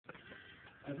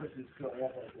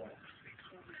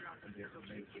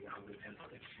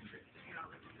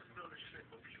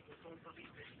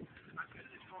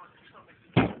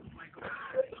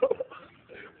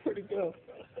Where'd it go?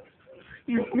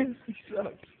 You missed, you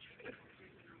suck.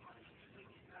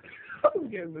 I'm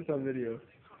getting this on video.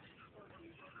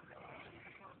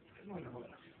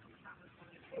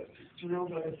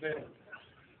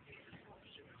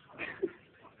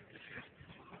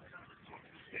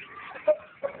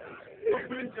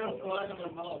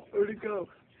 Where'd it go?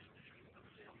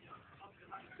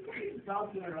 It's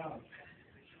bouncing around.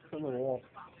 It's on the wall.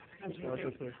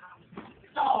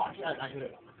 Oh, I hit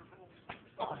it.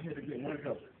 Oh, I hit it again. Where'd it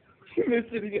go? You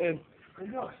missed it again. Where'd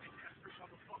it go?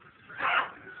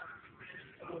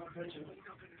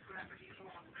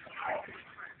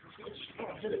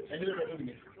 I hit it right over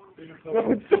me.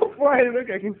 No, it's so flying. Look,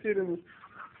 I can see it in the...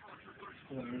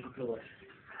 There's a pillow.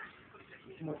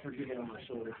 Too much for giving on my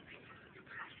shoulder.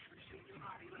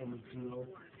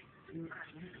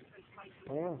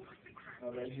 Oh.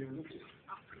 Right here.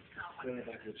 Bring it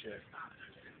back to the chair.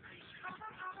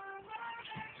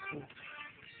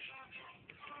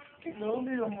 No,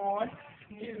 little boy.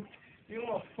 You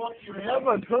want to fuck your ass? I have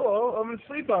my pillow. I'm going to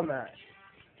sleep on that.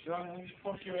 John, let me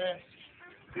fuck your ass.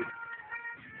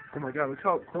 Oh my god, look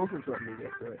how close it's letting me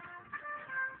get to it.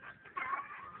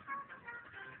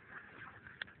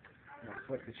 I'm going to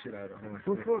flick the shit out of it.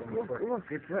 Look,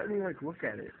 it's letting me like look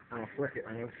at it. I'm going to flick it.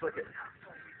 I'm going to flick it.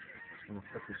 I'm going to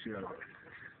flick the shit out of it.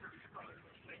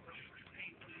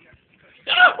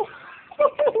 Ow!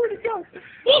 Where'd it go?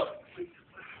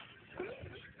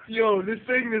 Yo, this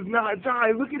thing does not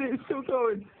die. Look at it, it's still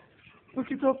going. Look,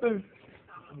 it's up there.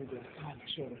 Let me just on the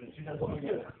shoulder. You guys want to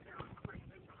get it?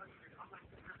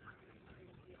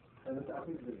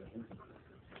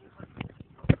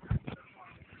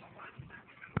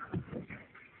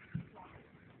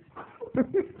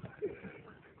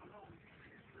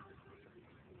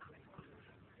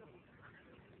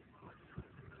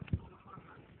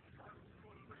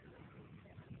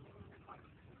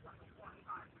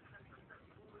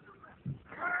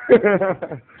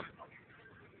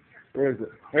 Where is it?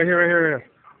 Right here, right here, right here.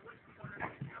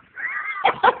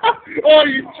 Oh,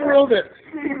 you drilled it!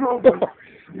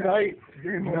 Night.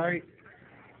 Good night.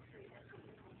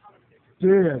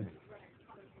 Dude.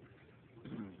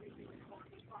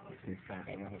 I'm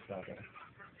going to stop it.